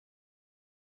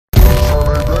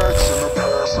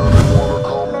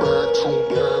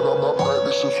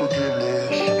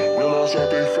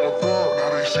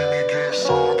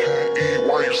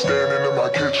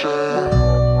shit.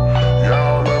 Yeah,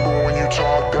 I remember when you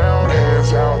talked down,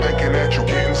 hands out, thinking that you're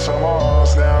getting some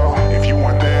odds now. If you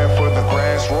weren't there for the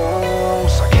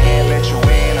grassroots, I can't let you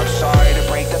in, I'm sorry to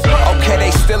break the band. Okay,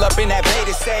 they still up in that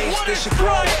beta stage. This should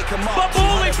grow, wake 'em up.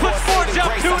 Babouli puts Forge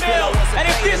up 2-0, and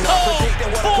if this hole,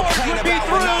 Forge would be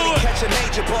through.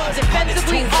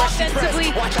 Defensively,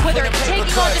 offensively, whether it's taking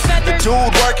on defenders. The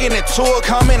dude working, the tour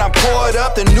coming, I'm poured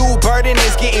up. The new burden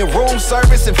is getting room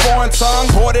service in foreign tongue.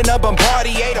 Boarding a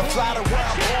Bombardier to fly the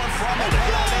world, born from it.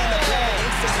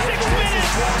 6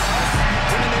 minutes.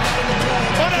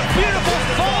 On a beautiful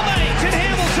fall night in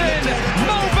Hamilton,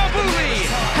 Mo Babouli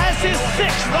has his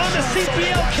 6th on the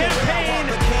CPL campaign.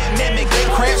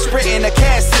 Cramp sprinting the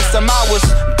cash system, I was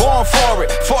born for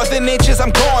it. 4th and inches,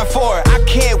 I'm going for it. I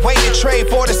can't wait to trade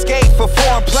for the skate for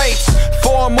foreign plates.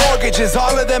 4 mortgages,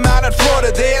 all of them out in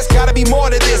Florida. There's gotta be more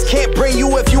to this. Can't bring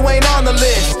you if you ain't on the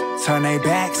list. Turn their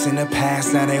backs in the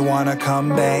past, now they wanna come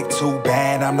back. Too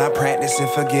bad I'm not practicing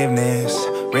forgiveness.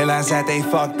 Realize that they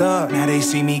fucked up, now they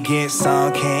see me get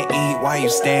some. Can't eat while you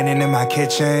standing in my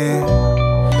kitchen.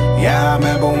 Yeah, I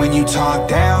remember when you talked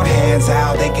down, hands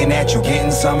out, thinking that you're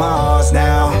getting some odds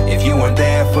now. If you weren't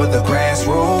there for the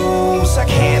grassroots, I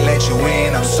can't let you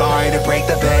in, I'm sorry to break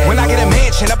the band. When I get a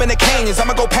mansion up in the canyons,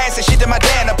 I'ma go pass the shit to my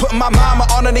dad. I'm putting my mama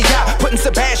on the yacht, putting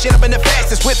Sebastian up in the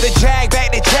fastest with the Jag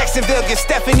back to Jacksonville, get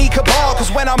Stephanie Cabal. Cause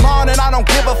when I'm on and I don't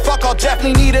give a fuck, I'll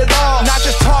definitely need it all. Not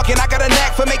just talking, I got a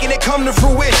knack for making it come to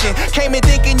fruition. Came in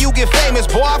thinking you get famous,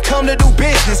 boy, I've come to do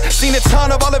business. Seen a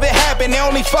ton of all of it happen, they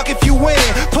only fuck if you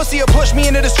winning. Pussy push me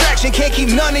into distraction, can't keep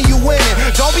none of you winning.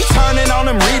 Don't be turning on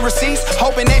them read receipts,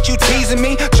 hoping that you teasing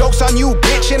me. Jokes on you,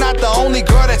 bitch, you're not the only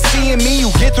girl that's seeing me. You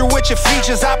get through with your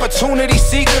features, opportunity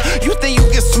seeker. You think you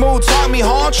get smooth, talk me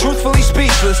hard, truthfully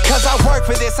speechless. Cause I work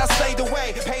for this, I slaved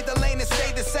away, paid the lane and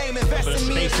stayed the same. Invest in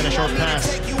me, space and a short pass.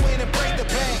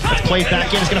 It's played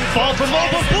back in, it's gonna fall for Mo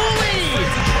Babouli!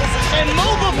 And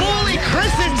Mo Babouli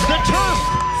christens the turf.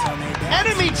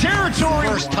 Enemy territory.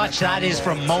 First touch, that is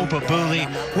from Mo Babouli.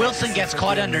 Wilson gets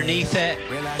caught underneath it.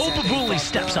 Oh, Babouli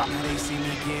steps up.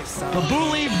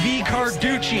 Babouli v.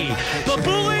 Carducci.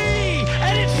 Babouli!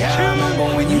 And it's 2-1. Yeah, I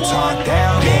remember when you talked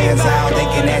down, hands out,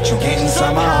 thinking that you're getting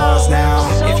some odds now.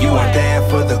 If you weren't there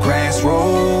for the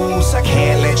grassroots, I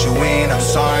can't let you in, I'm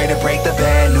sorry to break the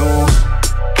bad news.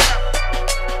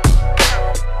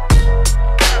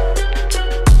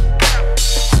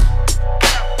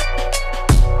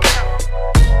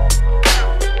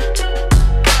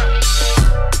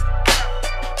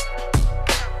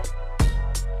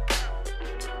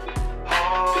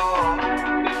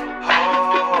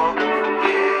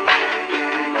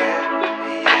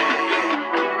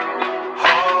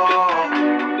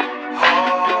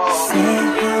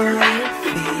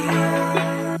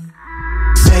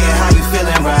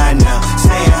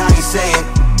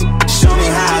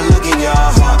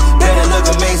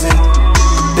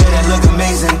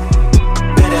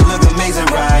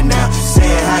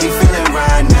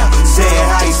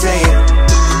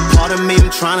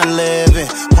 Trying to live it,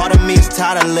 part of me is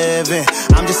tired of living.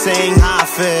 I'm just saying how I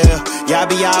feel. Y'all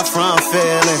be out front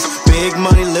feelings. Big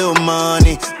money, little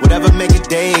money, whatever make your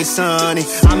day sunny.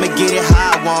 I'ma get it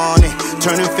how I want it.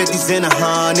 Turning 50s into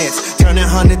hundreds, turning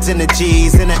hundreds into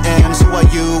G's into M's. Who are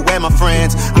you? Where my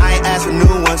friends? I ain't asked for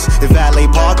new ones. If valet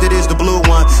parked, it is the blue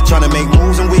one. Trying to make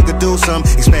moves and we could do some.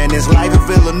 Expand this life and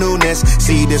feel a newness.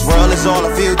 See, this world is all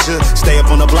a future. Stay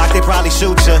up on the block, they probably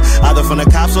shoot ya. Either from the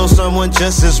cops or someone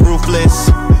just as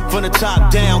ruthless. From the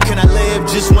top down, can I live?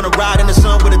 Just wanna ride in the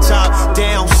sun with a top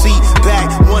down, seat back,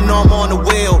 one arm on the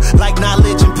wheel, like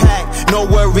knowledge and pack, no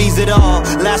worries at all.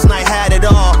 Last night had it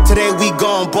all, today we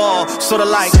gon' ball. Sorta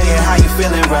like, say it how you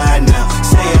feeling right now.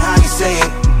 Say it how you say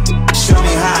it. Show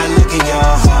me how I look in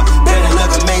your heart. Better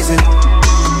look amazing.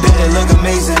 Better look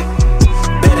amazing.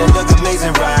 Better look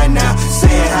amazing right now. Say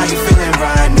it how you feeling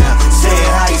right now. Say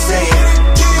it how you say it.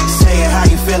 Say it how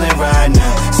you feeling right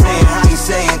now. Say it how you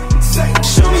say it.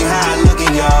 Show me how I look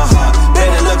in your heart.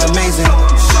 Better look amazing.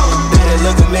 Better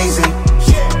look amazing.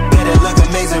 Better look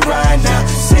amazing right now.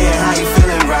 Say it how you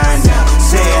feeling right now.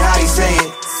 Say it how you say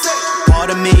it. Part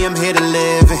of me, I'm here to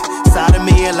live it. Side of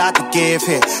me, a lot to give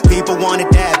here. People want it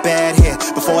that bad here.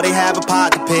 Before they have a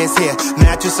pot to piss here.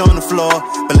 Mattress on the floor,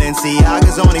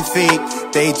 Balenciaga's on their feet.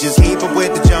 They just heap up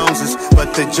with the Joneses,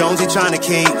 but the Jones they trying to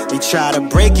keep. They try to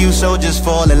break you, so just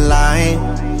fall in line.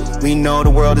 We know the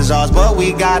world is ours, but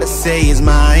we gotta say it's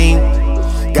mine.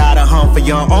 Gotta hunt for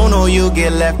your own or you'll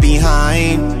get left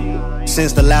behind.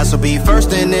 Since the last will be first,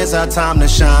 then it's our time to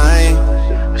shine.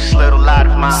 This little light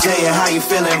of mine. Say it how you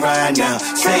feeling right now.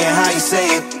 Say it how you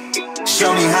say it.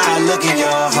 Show me how I look in your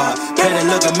heart. Better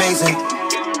look amazing.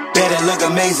 Better look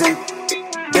amazing.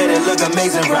 better look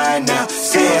amazing right now.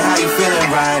 Say it how you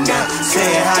feeling right now. Say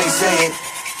it how you say it.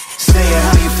 Say it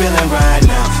how you feeling right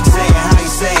now. Say it how you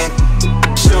say it.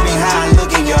 Show me how I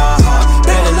look in your heart.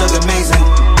 Better look amazing.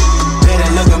 Better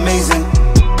look amazing.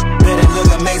 Better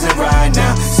look amazing right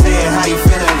now. Say it how you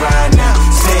feeling right now.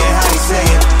 Say it how you say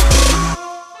it.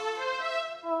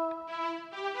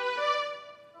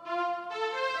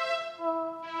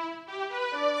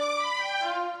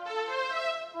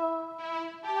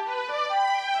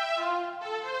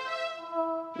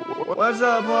 What's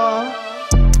up, Paul?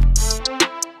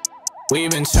 We've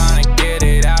been trying to get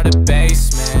it out of the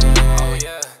basement.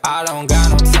 I don't got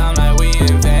no time like we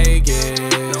in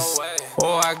Vegas.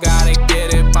 Oh, I gotta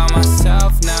get it by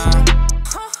myself now.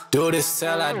 Do this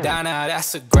till I die now,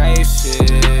 that's a grave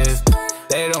shift.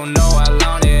 They don't know how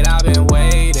long that I've been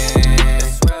waiting.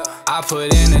 I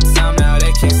put in the time, now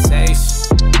they can't say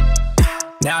shit.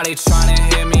 Now they tryna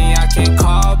hit me, I can't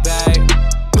call back.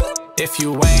 If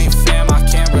you ain't fam, I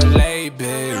can't relate,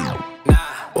 babe.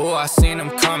 Oh, I seen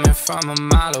them coming from a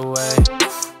mile away.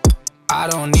 I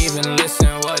don't even listen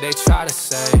what they try to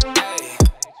say.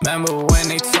 Remember when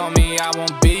they told me I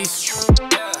won't be strong?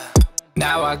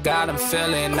 Now I got them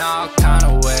feeling all kind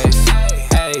of ways.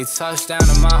 Hey, touchdown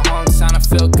in my hometown, I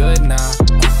feel good now.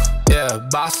 Yeah,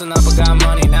 bossing up, I got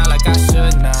money now like I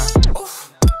should now.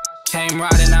 Came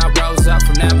riding out, rose up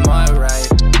from that mud, right?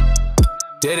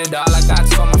 Did it all like I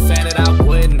told my fan that I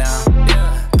would now.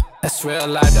 Yeah, that's real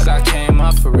life, that I came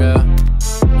up for real.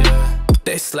 Yeah,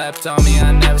 they slept on me,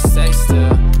 I never stay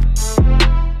still.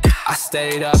 I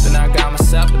stayed up and I got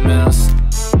myself the meals.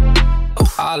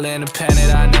 All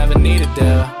independent, I never need a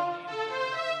deal.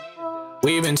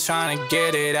 We've been trying to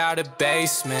get it out of the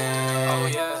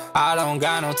basement. I don't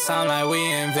got no time like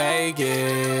we in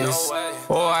Vegas.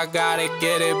 Oh, I gotta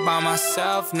get it by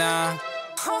myself now.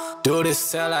 Do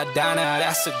this till I die now,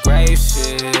 that's a grave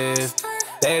shift.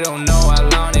 They don't know how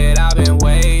long that I've been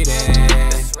waiting.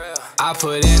 I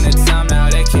put in the time, now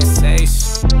they can't say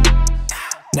shit.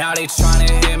 Now they tryna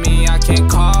hit me, I can't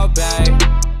call back.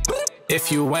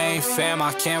 If you ain't fam,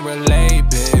 I can't relate,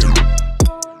 babe.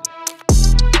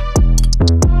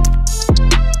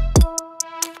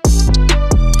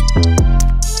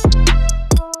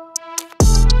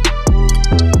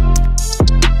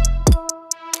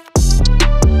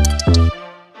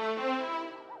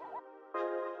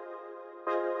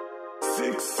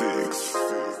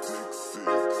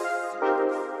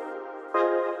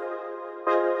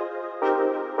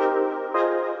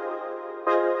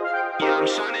 Yeah, I'm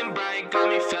shining bright, got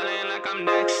me feeling like I'm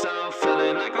next, so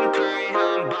feeling like I'm Curry,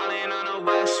 how I'm ballin' on the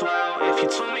West Wall. If you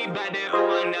told me back then,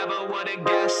 oh, I never would've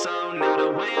guessed, so now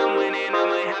the way I'm winning, I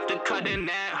might have to cut the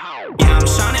net home. Yeah, I'm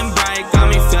shining bright, got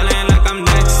me feeling like I'm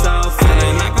next, so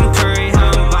feeling like I'm Curry,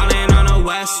 how I'm ballin' on the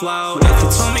West Wall. If you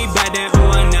told me back then,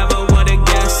 oh, I never would've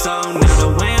guessed, so now the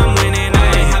way I'm winning, I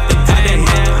might have to cut the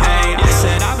net, hey. I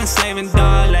said I've been saving,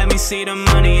 dog, let me see the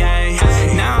money, hey.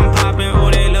 Now I'm popping,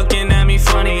 oh, they looking at me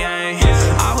funny, hey.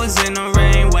 I was in the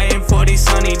rain, waiting for these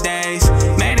sunny days.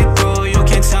 Made it through, you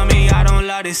can tell me I don't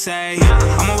love to say.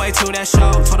 On my way to that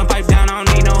show, told them pipe down, I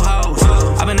don't need no hoes.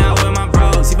 I've been out with my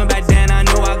bros, even back then I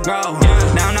knew I'd grow.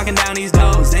 Now I'm knocking down these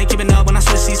doors, they ain't keeping up when I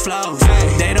switch these flows.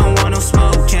 They don't want no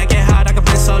smoke, can't get hot, I can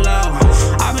play so low.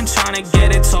 I've been trying to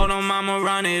get it, told them I'ma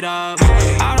run it up.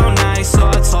 Out all night, so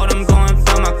I told them go and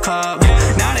fill my cup.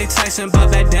 Now they texting,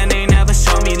 but back then they never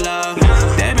showed me love.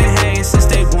 They been hating since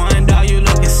day one, dog, you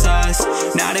looking sus.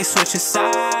 Now they switching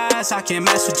sides, I can't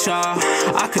mess with y'all.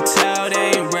 I could tell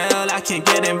they ain't real, I can't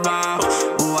get involved.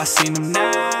 Ooh, I seen them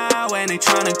now, and they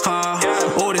tryna call.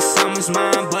 Ooh, this summer's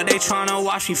mine, but they tryna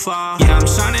watch me fall. Yeah, I'm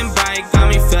shining bright, got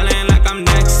me feeling like I'm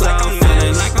next, so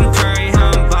feeling like I'm Curry,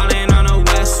 how I'm ballin' on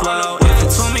the West Wall. If you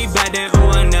told me back then, ooh,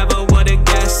 I never would've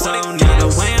guessed, so now the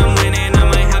way I'm winning, I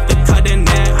might have to cut the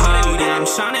net hole. Yeah, I'm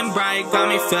shining bright, got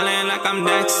me feeling like I'm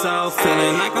next, so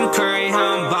feeling like I'm Curry,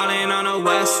 how I'm ballin' on the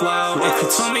West Wall. If you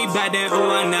told me back then, ooh,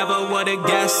 I never would've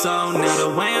guessed, so now the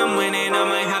way I'm winning, I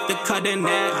might have to cut the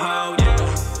net hole.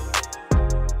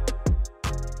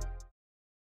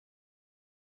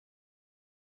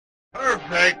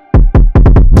 Perfect.